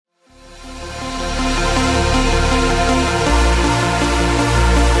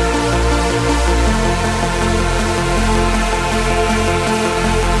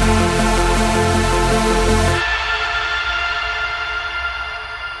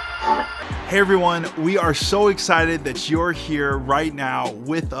Hey everyone, we are so excited that you're here right now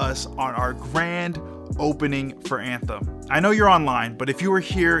with us on our grand opening for Anthem. I know you're online, but if you were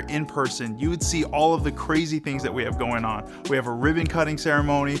here in person, you would see all of the crazy things that we have going on. We have a ribbon cutting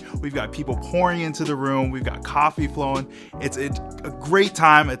ceremony, we've got people pouring into the room, we've got coffee flowing. It's a great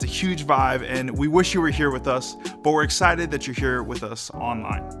time, it's a huge vibe, and we wish you were here with us, but we're excited that you're here with us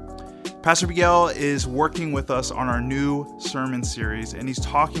online. Pastor Miguel is working with us on our new sermon series, and he's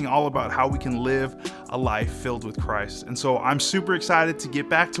talking all about how we can live a life filled with Christ. And so I'm super excited to get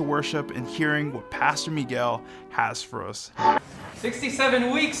back to worship and hearing what Pastor Miguel has for us. 67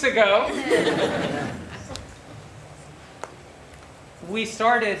 weeks ago, we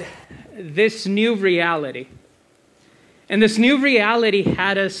started this new reality. And this new reality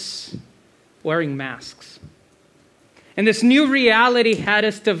had us wearing masks. And this new reality had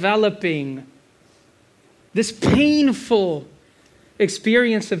us developing this painful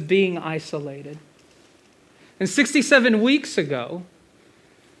experience of being isolated. And 67 weeks ago,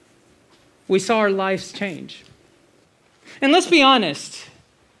 we saw our lives change. And let's be honest,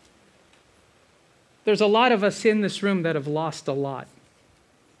 there's a lot of us in this room that have lost a lot.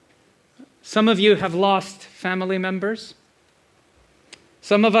 Some of you have lost family members.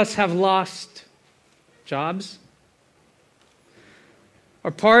 Some of us have lost jobs. Our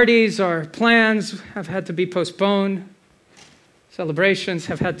parties, our plans have had to be postponed. Celebrations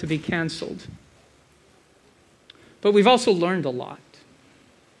have had to be canceled. But we've also learned a lot.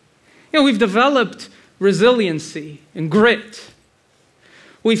 We've developed resiliency and grit.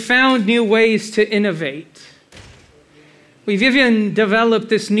 We found new ways to innovate. We've even developed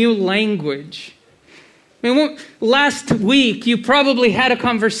this new language. Last week, you probably had a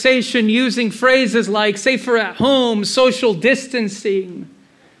conversation using phrases like safer at home, social distancing,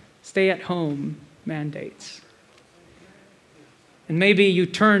 stay at home mandates. And maybe you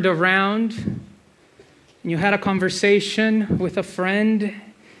turned around and you had a conversation with a friend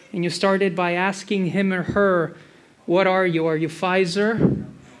and you started by asking him or her, what are you? Are you Pfizer?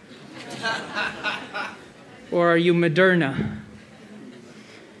 Or are you Moderna?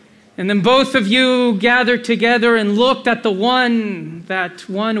 And then both of you gathered together and looked at that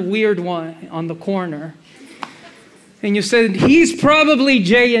one weird one on the corner. And you said, he's probably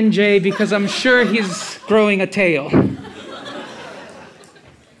J&J because I'm sure he's growing a tail.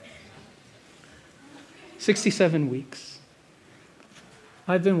 67 weeks.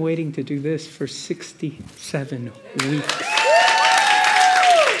 I've been waiting to do this for 67 weeks.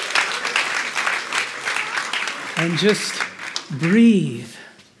 And just breathe.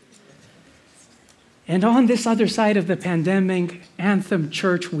 And on this other side of the pandemic, Anthem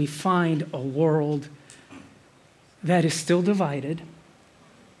Church, we find a world that is still divided,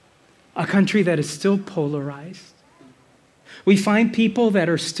 a country that is still polarized. We find people that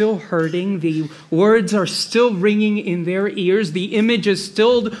are still hurting. The words are still ringing in their ears. The image is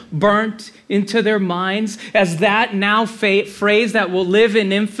still burnt into their minds as that now phrase that will live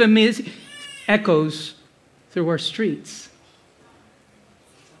in infamy echoes through our streets.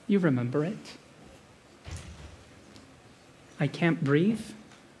 You remember it. I can't breathe.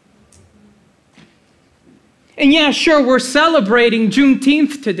 And yeah, sure, we're celebrating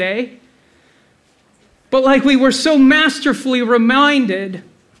Juneteenth today. But like we were so masterfully reminded,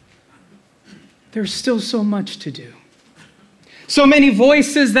 there's still so much to do. So many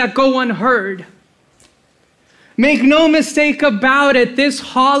voices that go unheard. Make no mistake about it, this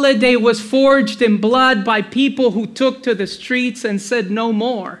holiday was forged in blood by people who took to the streets and said no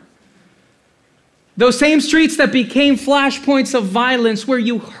more. Those same streets that became flashpoints of violence where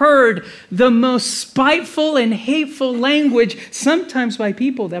you heard the most spiteful and hateful language, sometimes by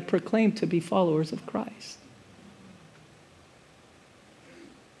people that proclaim to be followers of Christ.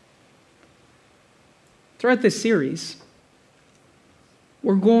 Throughout this series,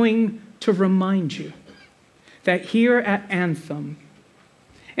 we're going to remind you that here at Anthem,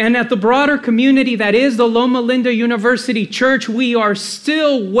 and at the broader community that is the Loma Linda University Church, we are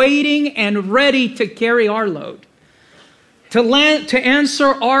still waiting and ready to carry our load, to answer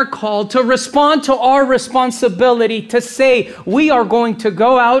our call, to respond to our responsibility, to say we are going to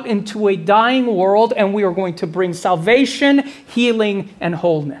go out into a dying world and we are going to bring salvation, healing, and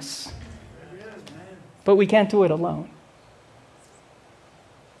wholeness. But we can't do it alone.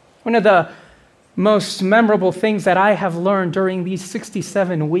 One of the most memorable things that I have learned during these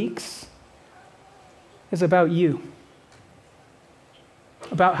 67 weeks is about you.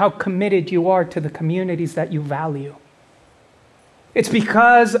 About how committed you are to the communities that you value. It's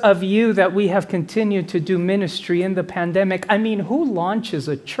because of you that we have continued to do ministry in the pandemic. I mean, who launches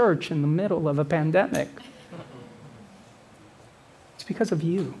a church in the middle of a pandemic? It's because of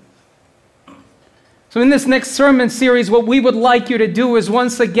you. So in this next sermon series, what we would like you to do is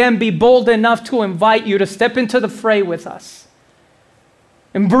once again be bold enough to invite you to step into the fray with us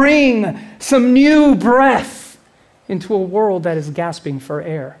and bring some new breath into a world that is gasping for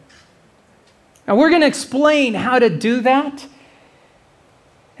air. Now we're going to explain how to do that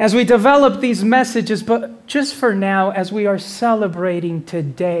as we develop these messages, but just for now, as we are celebrating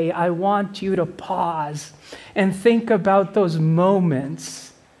today, I want you to pause and think about those moments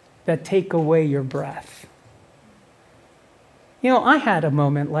that take away your breath. You know, I had a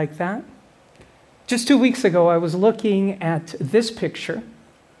moment like that. Just 2 weeks ago, I was looking at this picture,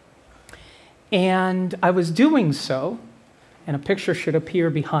 and I was doing so, and a picture should appear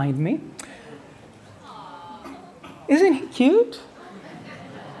behind me. Isn't he cute?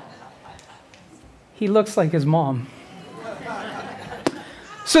 He looks like his mom.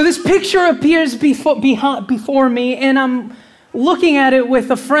 So this picture appears before me, and I'm looking at it with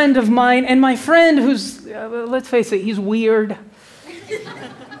a friend of mine, and my friend who's, let's face it, he's weird,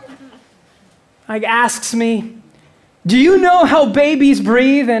 like asks me, do you know how babies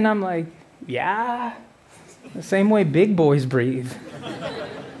breathe? And I'm like, yeah, the same way big boys breathe.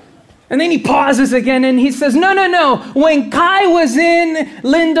 And then he pauses again and he says, no, when Kai was in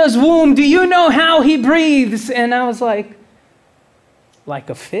Linda's womb, do you know how he breathes? And I was like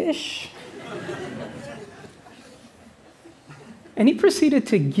a fish? And he proceeded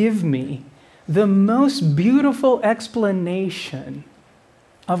to give me the most beautiful explanation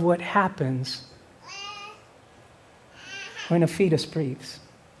of what happens when a fetus breathes.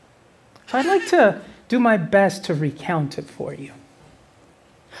 So I'd like to do my best to recount it for you.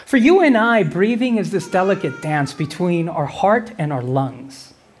 For you and I, breathing is this delicate dance between our heart and our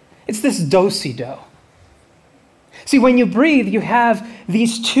lungs. It's this do-si-do. See, when you breathe, you have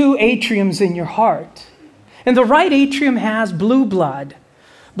these two atriums in your heart. And the right atrium has blue blood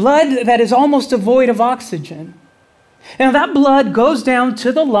that is almost devoid of oxygen. Now that blood goes down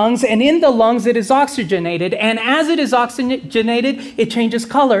to the lungs, and in the lungs it is oxygenated. And as it is oxygenated, it changes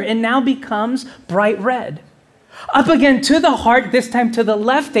color and now becomes bright red. Up again to the heart, this time to the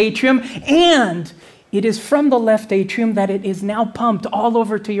left atrium, and it is from the left atrium that it is now pumped all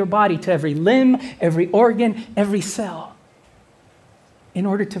over to your body, to every limb, every organ, every cell, in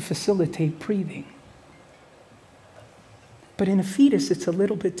order to facilitate breathing. But in a fetus, it's a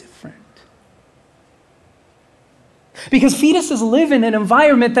little bit different. Because fetuses live in an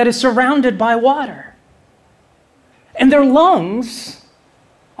environment that is surrounded by water. And their lungs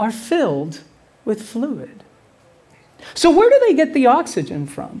are filled with fluid. So where do they get the oxygen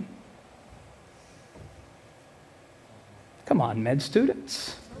from? Come on, med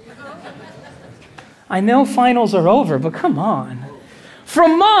students. I know finals are over, but come on.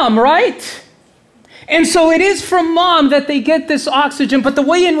 From mom, right? And so it is from mom that they get this oxygen, but the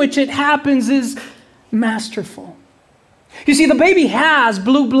way in which it happens is masterful. You see, the baby has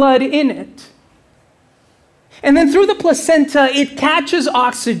blue blood in it. And then through the placenta, it catches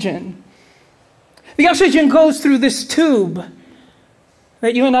oxygen. The oxygen goes through this tube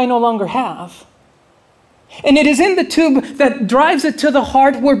that you and I no longer have. And it is in the tube that drives it to the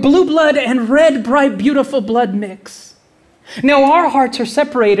heart where blue blood and red, bright, beautiful blood mix. Now, our hearts are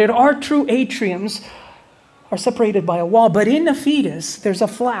separated. Our true atriums are separated by a wall. But in the fetus, there's a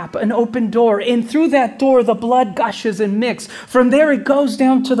flap, an open door. And through that door, the blood gushes and mixes. From there, it goes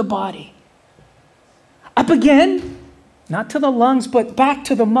down to the body. Up again, not to the lungs, but back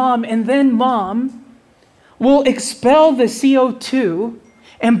to the mom. And then mom will expel the CO2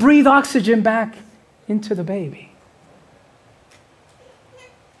 and breathe oxygen back into the baby.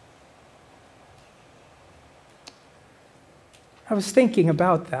 I was thinking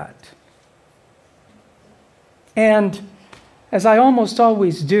about that. And as I almost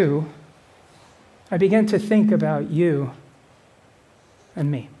always do, I began to think about you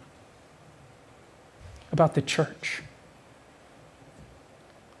and me, about the church,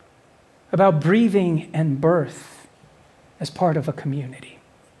 about breathing and birth as part of a community.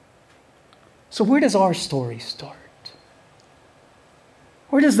 So where does our story start?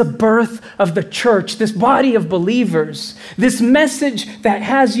 Where does the birth of the church, this body of believers, this message that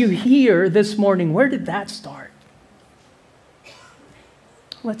has you here this morning, where did that start?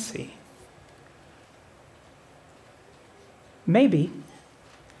 Let's see. Maybe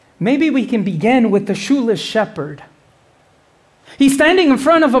we can begin with the shoeless shepherd. He's standing in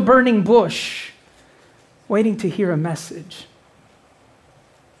front of a burning bush, waiting to hear a message.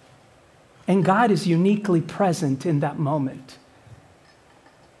 And God is uniquely present in that moment.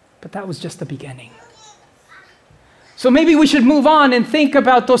 But that was just the beginning. So maybe we should move on and think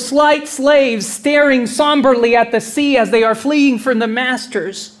about those slight slaves staring somberly at the sea as they are fleeing from the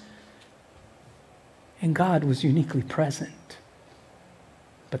masters. And God was uniquely present.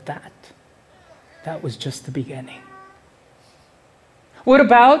 But that was just the beginning. What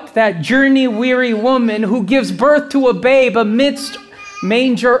about that journey-weary woman who gives birth to a babe amidst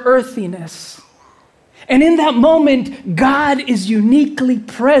manger earthiness? And in that moment, God is uniquely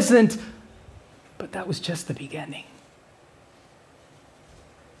present, but that was just the beginning.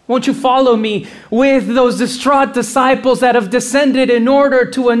 Won't you follow me with those distraught disciples that have descended in order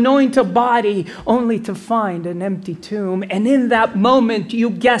to anoint a body only to find an empty tomb? And in that moment, you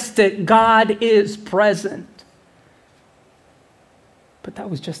guessed it, God is present. But that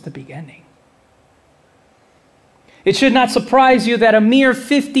was just the beginning. It should not surprise you that a mere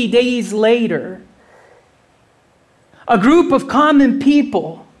 50 days later, a group of common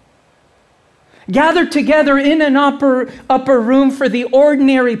people gathered together in an upper room for the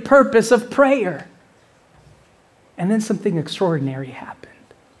ordinary purpose of prayer. And then something extraordinary happened.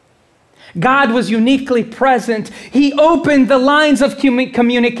 God was uniquely present. He opened the lines of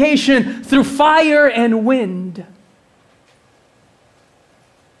communication through fire and wind.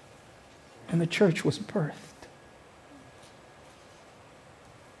 And the church was birthed.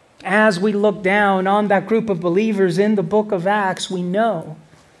 As we look down on that group of believers in the book of Acts, we know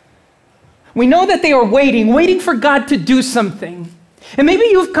that they are waiting for God to do something. And maybe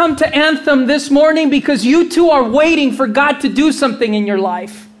you've come to Anthem this morning because you too are waiting for God to do something in your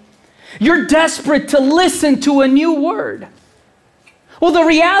life. You're desperate to listen to a new word. Well, the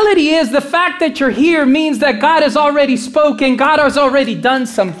reality is the fact that you're here means that God has already spoken, God has already done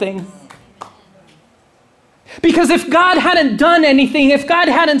something. Because if God hadn't done anything, if God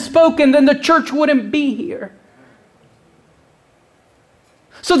hadn't spoken, then the church wouldn't be here.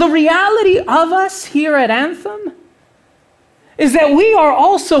 So the reality of us here at Anthem is that we are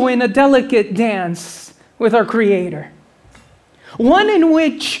also in a delicate dance with our Creator. One in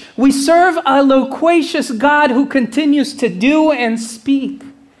which we serve a loquacious God who continues to do and speak,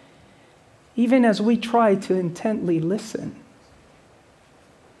 even as we try to intently listen.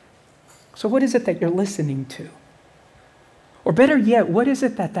 So what is it that you're listening to? Or better yet, what is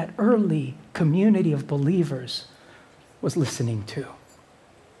it that that early community of believers was listening to?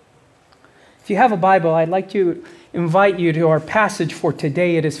 If you have a Bible, I'd like to invite you to our passage for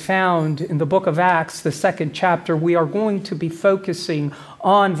today. It is found in the book of Acts, the 2nd chapter. We are going to be focusing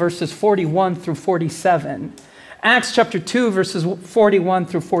on verses 41 through 47. Acts chapter 2, verses 41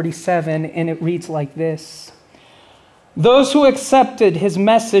 through 47, and it reads like this. Those who accepted his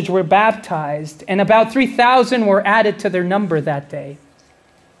message were baptized, and about 3,000 were added to their number that day.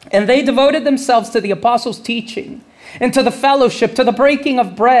 And they devoted themselves to the apostles' teaching, and to the fellowship, to the breaking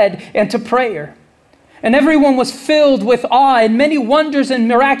of bread, and to prayer. And everyone was filled with awe, and many wonders and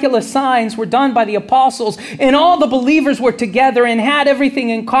miraculous signs were done by the apostles. And all the believers were together and had everything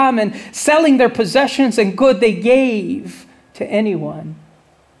in common, selling their possessions and good they gave to anyone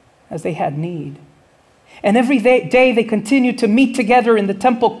as they had need. And every day they continued to meet together in the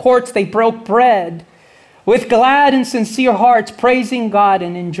temple courts. They broke bread with glad and sincere hearts, praising God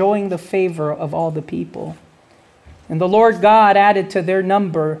and enjoying the favor of all the people. And the Lord God added to their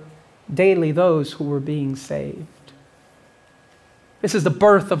number daily those who were being saved. This is the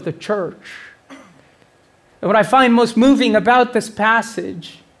birth of the church. And what I find most moving about this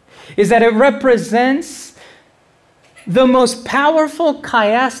passage is that it represents the most powerful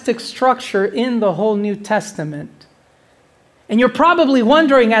chiastic structure in the whole New Testament. And you're probably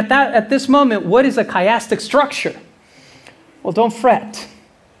wondering at this moment, what is a chiastic structure? Well, don't fret.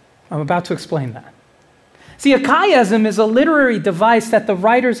 I'm about to explain that. See, a chiasm is a literary device that the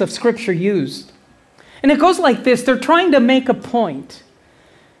writers of Scripture used. And it goes like this. They're trying to make a point.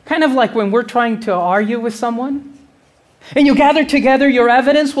 Kind of like when we're trying to argue with someone. And you gather together your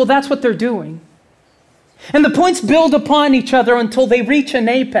evidence. Well, that's what they're doing. And the points build upon each other until they reach an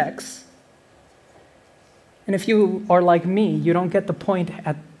apex. And if you are like me, you don't get the point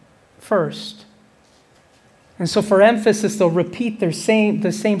at first. And so for emphasis, they'll repeat the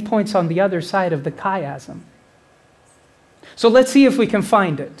same points on the other side of the chiasm. So let's see if we can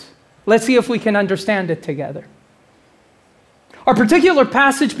find it. Let's see if we can understand it together. Our particular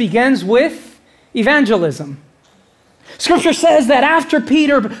passage begins with evangelism. Scripture says that after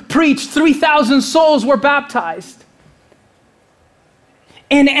Peter preached, 3,000 souls were baptized.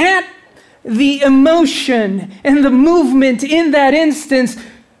 And at the emotion and the movement in that instance,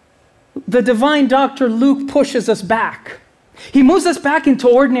 the divine doctor Luke pushes us back. He moves us back into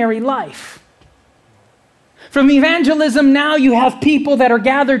ordinary life. From evangelism now you have people that are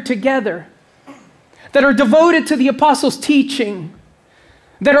gathered together, that are devoted to the apostles' teaching,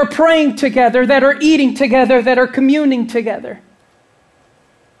 that are praying together, that are eating together, that are communing together.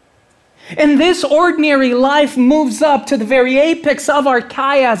 And this ordinary life moves up to the very apex of our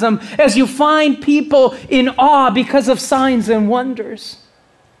chiasm as you find people in awe because of signs and wonders.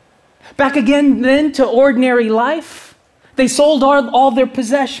 Back again then to ordinary life. They sold all their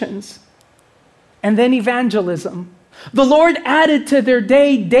possessions. And then evangelism. The Lord added to their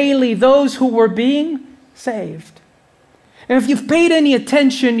day daily those who were being saved. And if you've paid any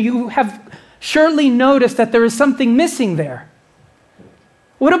attention, you have surely noticed that there is something missing there.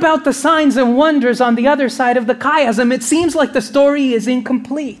 What about the signs and wonders on the other side of the chiasm? It seems like the story is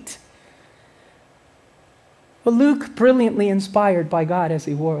incomplete. But Luke, brilliantly inspired by God as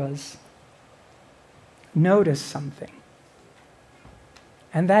he was, noticed something.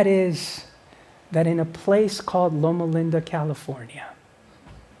 And that is that in a place called Loma Linda, California,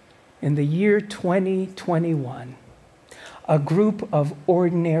 in the year 2021, a group of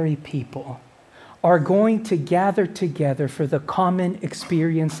ordinary people are going to gather together for the common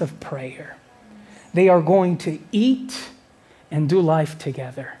experience of prayer. They are going to eat and do life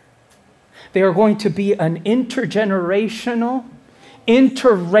together. They are going to be an intergenerational,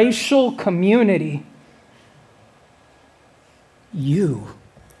 interracial community. You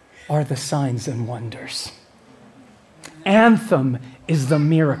are the signs and wonders. Anthem is the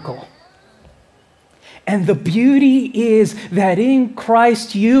miracle. And the beauty is that in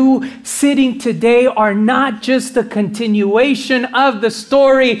Christ, you sitting today are not just the continuation of the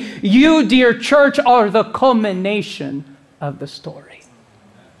story. You, dear church, are the culmination of the story.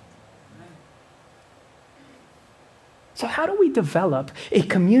 So how do we develop a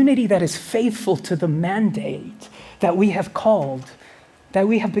community that is faithful to the mandate that we have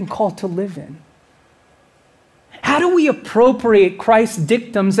been called to live in? How do we appropriate Christ's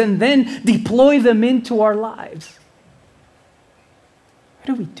dictums and then deploy them into our lives? What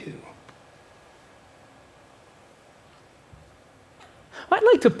do we do? I'd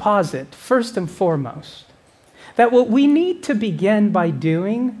like to posit, first and foremost, that what we need to begin by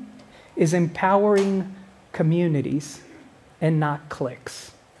doing is empowering communities and not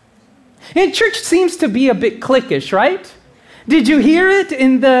cliques. And church seems to be a bit cliquish, right? Did you hear it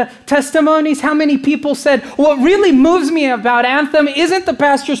in the testimonies? How many people said, what really moves me about Anthem isn't the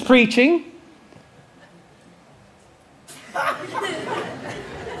pastor's preaching.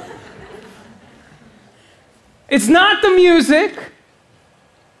 It's not the music.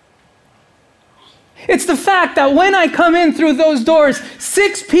 It's the fact that when I come in through those doors,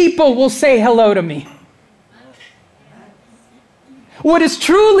 6 people will say hello to me. What is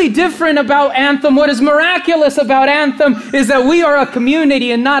truly different about Anthem, what is miraculous about Anthem, is that we are a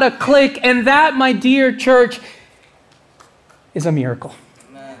community and not a clique, and that, my dear church, is a miracle.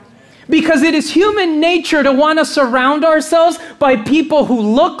 Amen. Because it is human nature to want to surround ourselves by people who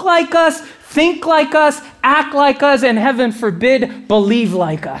look like us, think like us, act like us, and heaven forbid, believe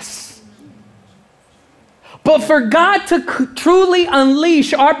like us. But for God to truly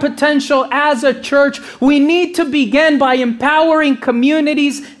unleash our potential as a church, we need to begin by empowering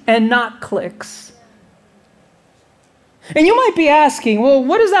communities and not cliques. And you might be asking, well,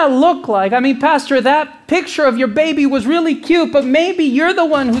 what does that look like? I mean, Pastor, that picture of your baby was really cute, but maybe you're the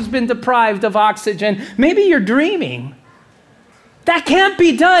one who's been deprived of oxygen. Maybe you're dreaming. That can't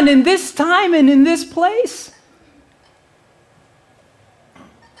be done in this time and in this place.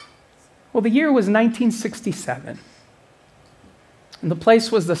 Well, the year was 1967, and the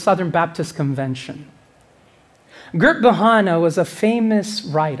place was the Southern Baptist Convention. Gert Bahana was a famous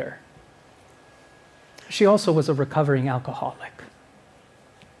writer. She also was a recovering alcoholic.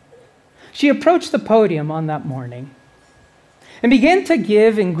 She approached the podium on that morning and began to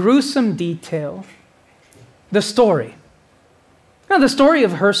give in gruesome detail the story. Now, the story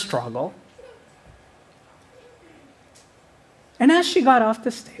of her struggle. And as she got off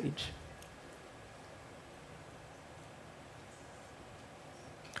the stage,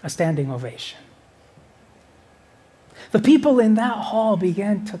 a standing ovation. The people in that hall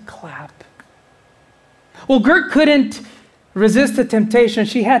began to clap. Well, Gert couldn't resist the temptation.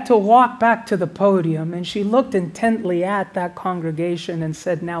 She had to walk back to the podium, and she looked intently at that congregation and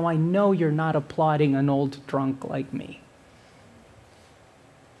said, now I know you're not applauding an old drunk like me.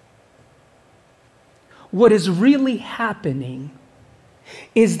 What is really happening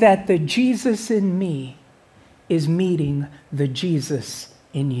is that the Jesus in me is meeting the Jesus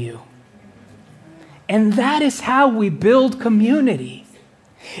in you. And that is how we build community.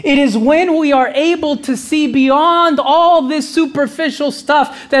 It is when we are able to see beyond all this superficial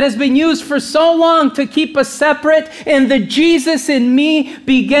stuff that has been used for so long to keep us separate, and the Jesus in me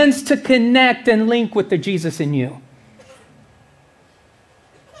begins to connect and link with the Jesus in you.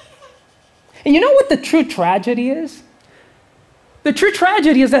 And you know what the true tragedy is? The true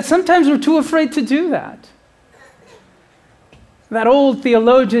tragedy is that sometimes we're too afraid to do that. That old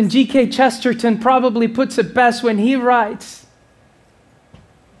theologian G.K. Chesterton probably puts it best when he writes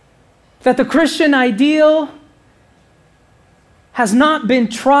that the Christian ideal has not been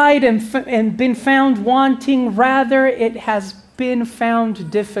tried and been found wanting. Rather, it has been found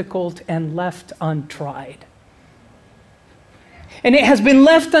difficult and left untried. And it has been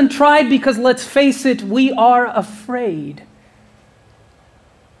left untried because, let's face it, we are afraid.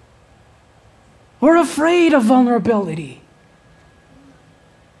 We're afraid of vulnerability.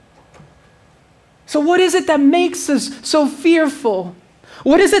 So what is it that makes us so fearful?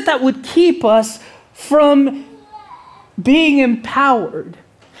 What is it that would keep us from being empowered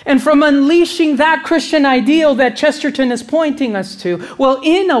and from unleashing that Christian ideal that Chesterton is pointing us to? Well,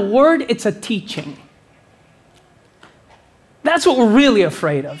 in a word, it's a teaching. That's what we're really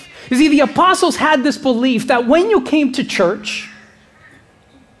afraid of. You see, the apostles had this belief that when you came to church,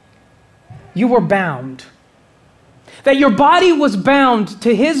 you were bound. That your body was bound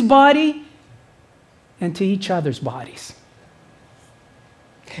to his body and to each other's bodies.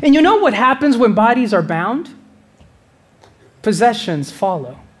 And you know what happens when bodies are bound? Possessions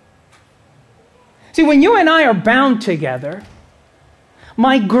follow. See, when you and I are bound together,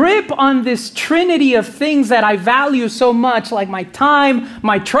 my grip on this trinity of things that I value so much, like my time,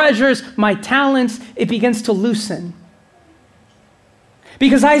 my treasures, my talents, it begins to loosen.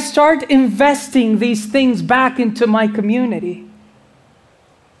 Because I start investing these things back into my community.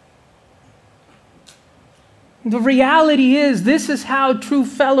 The reality is, this is how true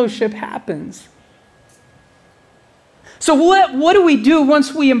fellowship happens. So what do we do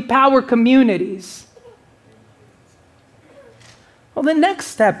once we empower communities? Well, the next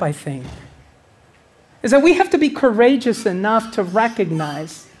step, I think, is that we have to be courageous enough to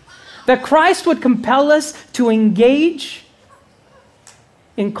recognize that Christ would compel us to engage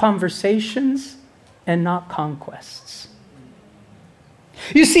in conversations and not conquests.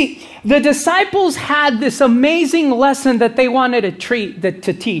 You see, the disciples had this amazing lesson that they wanted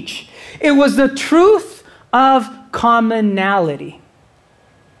to teach. It was the truth of commonality.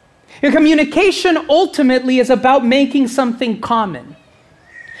 Your communication ultimately is about making something common.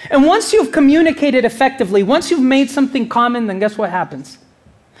 And once you've communicated effectively, once you've made something common, then guess what happens?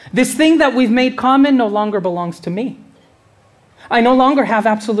 This thing that we've made common no longer belongs to me. I no longer have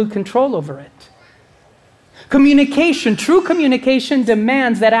absolute control over it. Communication, true communication,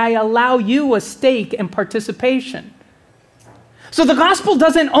 demands that I allow you a stake in participation. So the gospel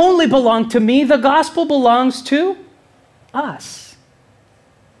doesn't only belong to me, the gospel belongs to us.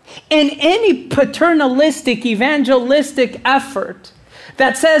 And any paternalistic, evangelistic effort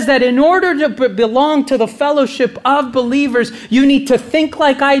that says that in order to belong to the fellowship of believers, you need to think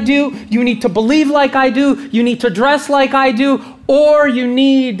like I do, you need to believe like I do, you need to dress like I do, or you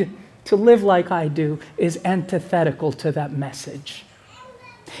need to live like I do, is antithetical to that message.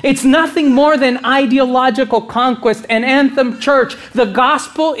 It's nothing more than ideological conquest. And Anthem Church, the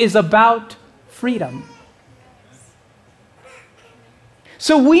gospel is about freedom.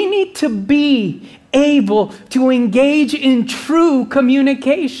 So we need to be able to engage in true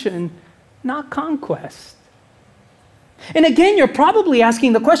communication, not conquest. And again, you're probably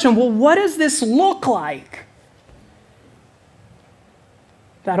asking the question, well, what does this look like?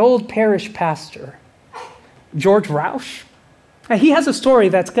 That old parish pastor, George Rausch, he has a story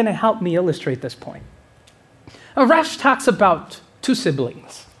that's going to help me illustrate this point. Rausch talks about two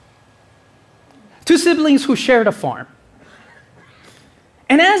siblings who shared a farm.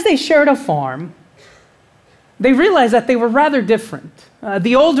 And as they shared a farm, they realized that they were rather different.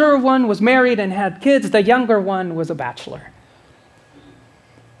 The older one was married and had kids. The younger one was a bachelor.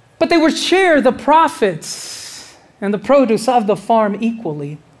 But they would share the profits and the produce of the farm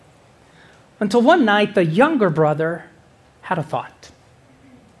equally. Until one night, the younger brother had a thought.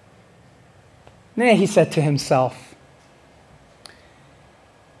 And he said to himself,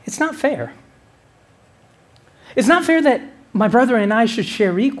 it's not fair. It's not fair that my brother and I should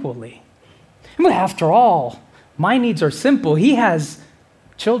share equally. But after all, my needs are simple. He has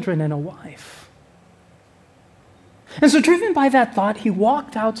children and a wife. And so driven by that thought, he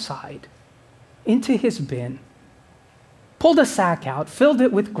walked outside into his bin, pulled a sack out, filled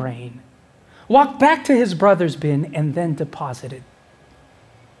it with grain, walked back to his brother's bin, and then deposited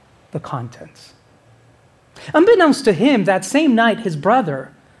the contents. Unbeknownst to him, that same night, his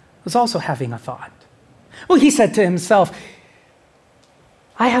brother was also having a thought. Well, he said to himself,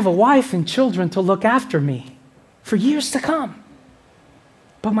 I have a wife and children to look after me for years to come.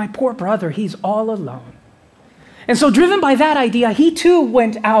 But my poor brother, he's all alone. And so driven by that idea, he too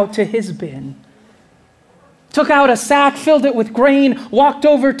went out to his bin, took out a sack, filled it with grain, walked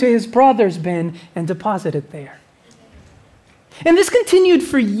over to his brother's bin, and deposited it there. And this continued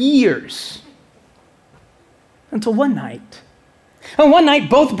for years until one night. And one night,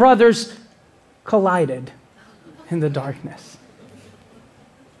 both brothers collided in the darkness.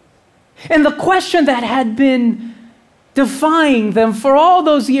 And the question that had been defying them for all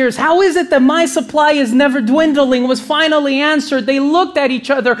those years, how is it that my supply is never dwindling, was finally answered. They looked at each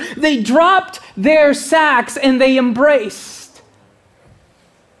other, they dropped their sacks, and they embraced.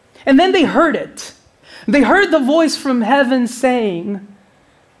 And then they heard it. They heard the voice from heaven saying,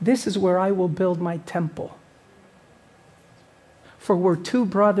 "This is where I will build my temple. For where two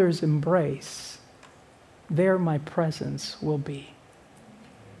brothers embrace, there my presence will be."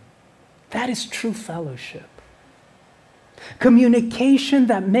 That is true fellowship. Communication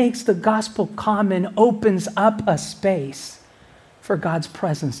that makes the gospel common opens up a space for God's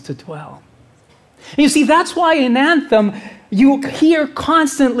presence to dwell. You see, that's why in Anthem, you hear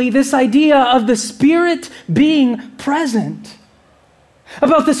constantly this idea of the Spirit being present.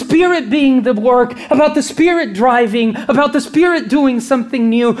 About the Spirit being the work, about the Spirit driving, about the Spirit doing something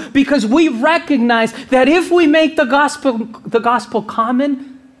new, because we recognize that if we make the gospel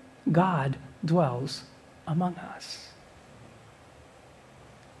common, God dwells among us.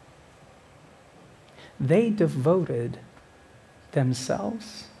 They devoted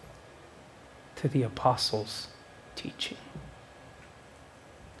themselves to the apostles' teaching.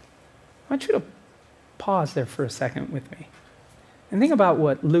 I want you to pause there for a second with me and think about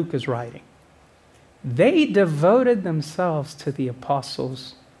what Luke is writing. They devoted themselves to the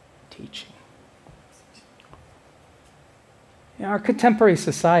apostles' teaching. Our contemporary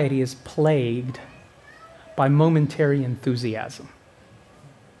society is plagued by momentary enthusiasm.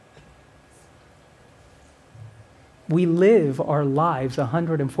 We live our lives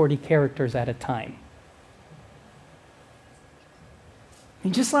 140 characters at a time.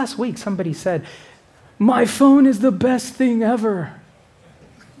 And just last week, somebody said, "My phone is the best thing ever."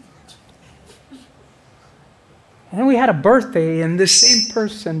 And we had a birthday, and this same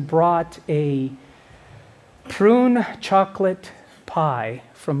person brought a prune chocolate pie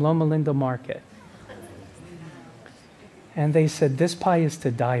from Loma Linda Market. And they said, "This pie is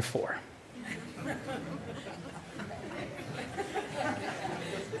to die for."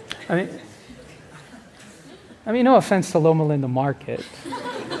 I mean, no offense to Loma Linda Market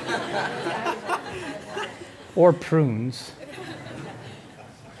or prunes,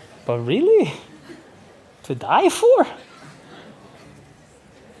 but really? To die for?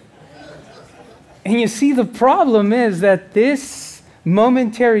 And you see, the problem is that this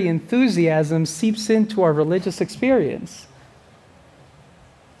momentary enthusiasm seeps into our religious experience.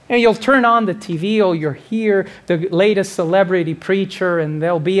 And you'll turn on the TV or you'll hear the latest celebrity preacher, and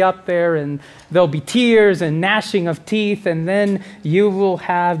they'll be up there and there'll be tears and gnashing of teeth, and then you will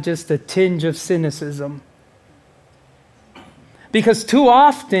have just a tinge of cynicism. Because too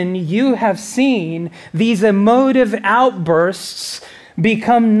often you have seen these emotive outbursts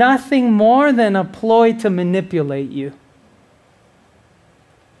become nothing more than a ploy to manipulate you.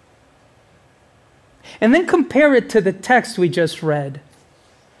 And then compare it to the text we just read.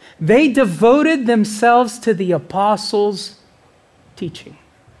 They devoted themselves to the apostles' teaching.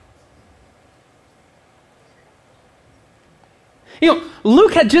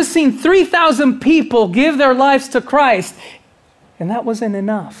 Luke had just seen 3,000 people give their lives to Christ, and that wasn't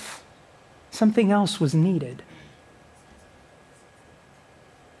enough. Something else was needed.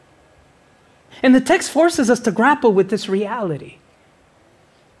 And the text forces us to grapple with this reality.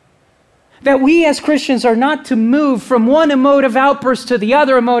 That we as Christians are not to move from one emotive outburst to the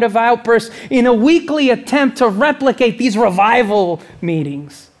other emotive outburst in a weekly attempt to replicate these revival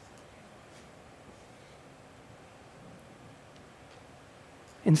meetings.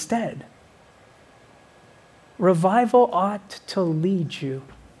 Instead, revival ought to lead you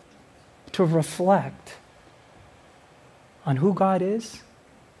to reflect on who God is,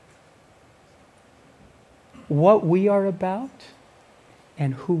 what we are about,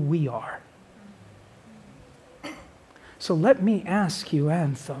 and who we are. So let me ask you,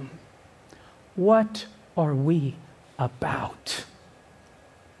 Anthem, what are we about?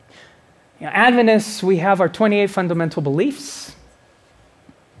 Adventists, we have our 28 fundamental beliefs.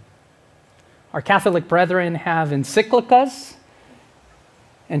 Our Catholic brethren have encyclicas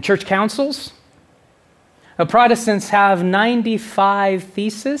and church councils. The Protestants have 95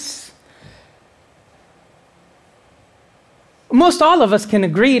 theses. Most all of us can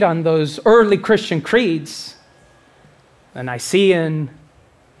agree on those early Christian creeds. The Nicene,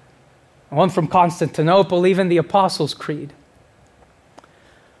 one from Constantinople, even the Apostles' Creed.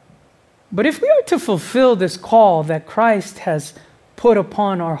 But if we are to fulfill this call that Christ has put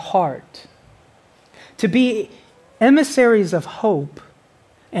upon our heart, to be emissaries of hope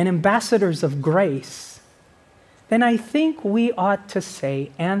and ambassadors of grace, then I think we ought to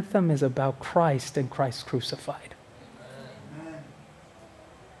say Anthem is about Christ and Christ crucified. Amen.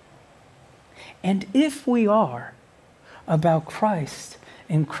 And if we are about Christ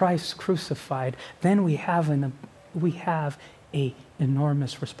and Christ crucified, then we have an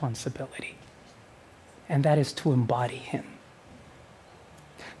enormous responsibility, and that is to embody Him.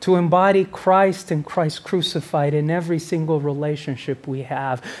 To embody Christ and Christ crucified in every single relationship we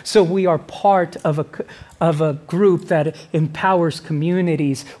have. So we are part of a group that empowers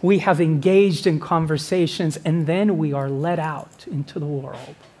communities. We have engaged in conversations, and then we are let out into the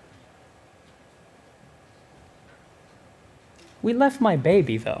world. We left my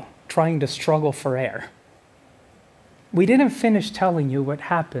baby, though, trying to struggle for air. We didn't finish telling you what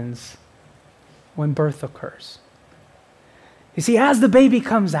happens when birth occurs. You see, as the baby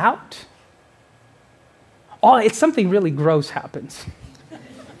comes out, it's something really gross happens.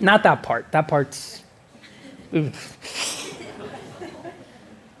 Not that part. That part's... oof.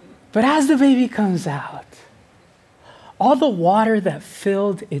 But as the baby comes out, all the water that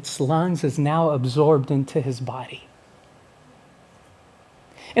filled its lungs is now absorbed into his body.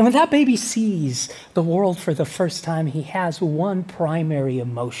 And when that baby sees the world for the first time, he has one primary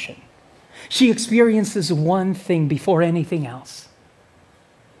emotion. She experiences one thing before anything else: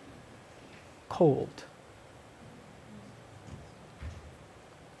 cold.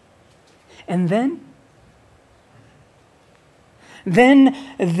 And then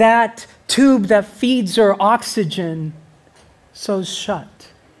that tube that feeds her oxygen sews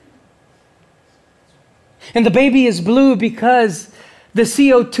shut. And the baby is blue because the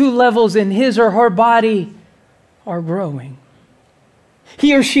CO2 levels in his or her body are growing.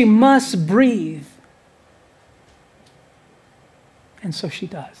 He or she must breathe. And so she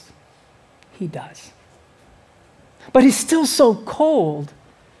does. He does. But he's still so cold.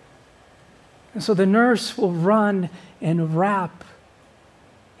 And so the nurse will run and wrap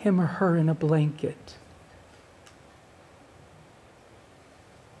him or her in a blanket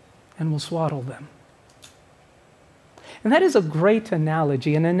and will swaddle them. And that is a great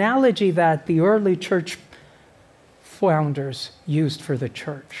analogy, an analogy that the early church founders used for the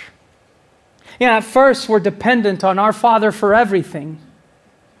church. At first, we're dependent on our Father for everything.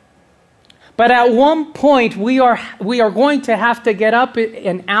 But at one point, we are going to have to get up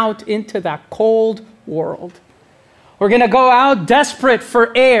and out into that cold world. We're going to go out desperate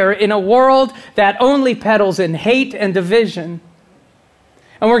for air in a world that only peddles in hate and division.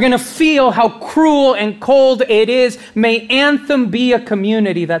 And we're going to feel how cruel and cold it is. May Anthem be a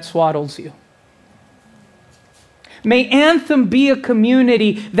community that swaddles you. May Anthem be a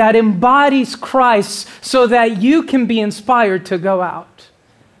community that embodies Christ so that you can be inspired to go out.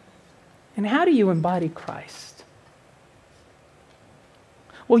 And how do you embody Christ?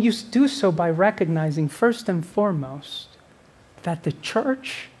 Well, you do so by recognizing first and foremost that the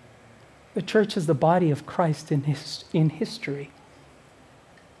church is the body of Christ in history.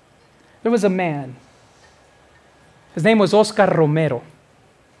 There was a man. His name was Oscar Romero.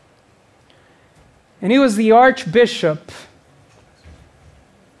 And he was the Archbishop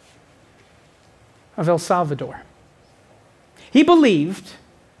of El Salvador. He believed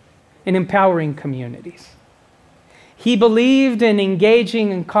in empowering communities. He believed in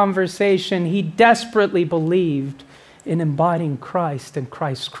engaging in conversation. He desperately believed in embodying Christ and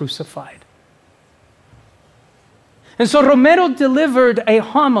Christ crucified. And so Romero delivered a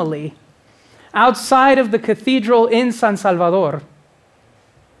homily outside of the cathedral in San Salvador,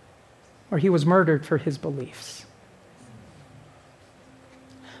 where he was murdered for his beliefs.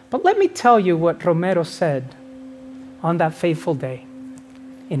 But let me tell you what Romero said on that fateful day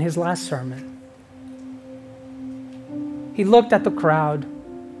in his last sermon. He looked at the crowd,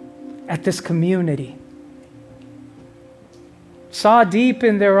 at this community, saw deep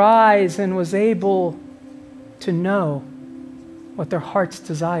in their eyes, and was able to know what their hearts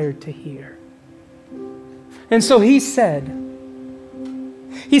desired to hear. And so he said,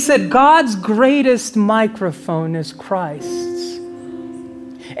 God's greatest microphone is Christ's.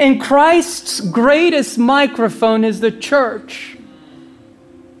 And Christ's greatest microphone is the church.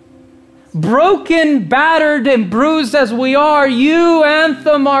 Broken, battered, and bruised as we are, you,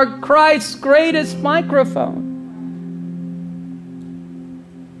 Anthem, are Christ's greatest microphone.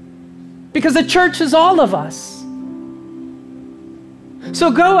 Because the church is all of us.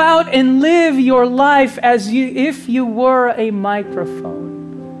 So go out and live your life as if you were a microphone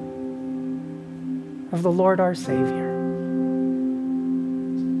of the Lord our Savior.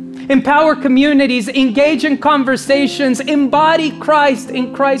 empower communities, engage in conversations, embody Christ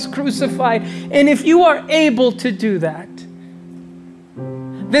in Christ crucified. And if you are able to do that,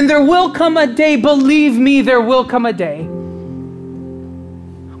 then there will come a day, believe me, there will come a day,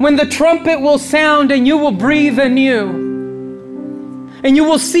 when the trumpet will sound and you will breathe anew. And you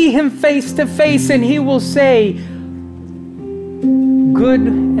will see him face to face and he will say, good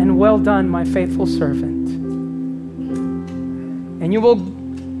and well done, my faithful servant. And you will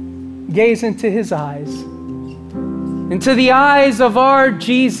gaze into his eyes, into the eyes of our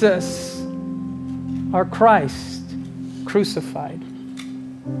Jesus, our Christ crucified.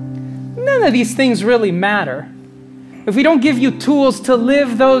 None of these things really matter if we don't give you tools to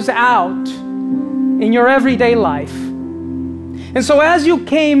live those out in your everyday life. And so as you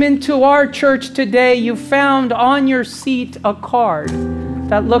came into our church today, you found on your seat a card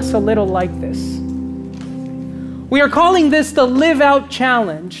that looks a little like this. We are calling this the Live Out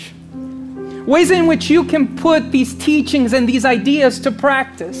Challenge. Ways in which you can put these teachings and these ideas to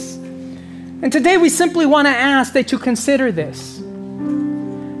practice. And today we simply want to ask that you consider this.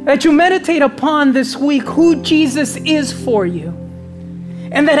 That you meditate upon this week who Jesus is for you.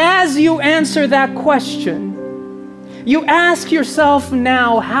 And that as you answer that question, you ask yourself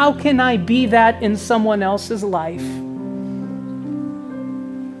now, how can I be that in someone else's life?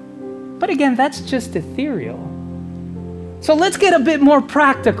 But again, that's just ethereal. So let's get a bit more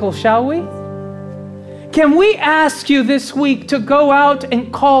practical, shall we? Can we ask you this week to go out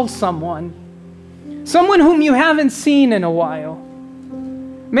and call someone whom you haven't seen in a while?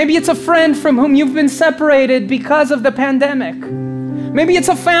 Maybe it's a friend from whom you've been separated because of the pandemic. Maybe it's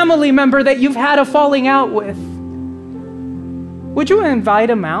a family member that you've had a falling out with. Would you invite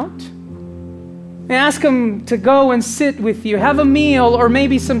him out? And ask him to go and sit with you, have a meal or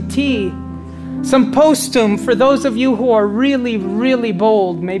maybe some tea, some postum for those of you who are really, really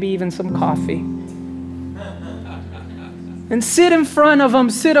bold, maybe even some coffee. And sit in front of them,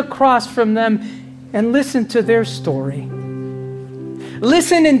 sit across from them, and listen to their story.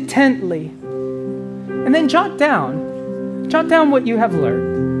 Listen intently, and then jot down what you have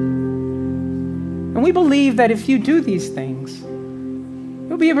learned. And we believe that if you do these things,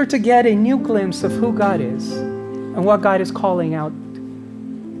 you'll be able to get a new glimpse of who God is and what God is calling out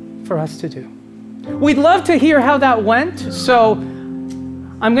for us to do. We'd love to hear how that went, so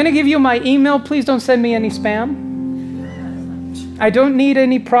I'm going to give you my email. Please don't send me any spam. I don't need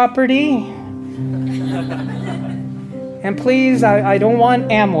any property. And please, I don't want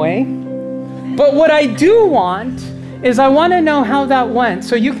Amway. But what I do want is I want to know how that went.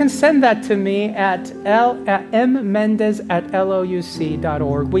 So you can send that to me at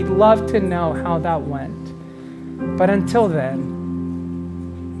mmendez@louc.org. We'd love to know how that went. But until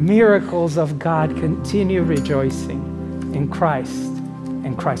then, miracles of God continue rejoicing in Christ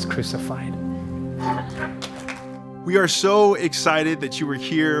and Christ crucified. We are so excited that you were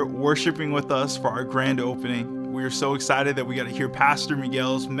here worshiping with us for our grand opening. We are so excited that we got to hear Pastor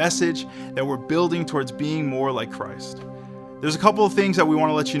Miguel's message that we're building towards being more like Christ. There's a couple of things that we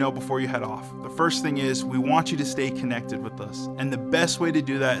want to let you know before you head off. The first thing is we want you to stay connected with us. And the best way to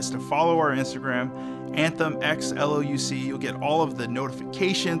do that is to follow our Instagram, AnthemXLOUC. You'll get all of the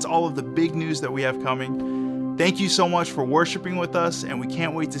notifications, all of the big news that we have coming. Thank you so much for worshiping with us, and we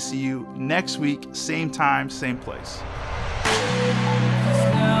can't wait to see you next week, same time, same place.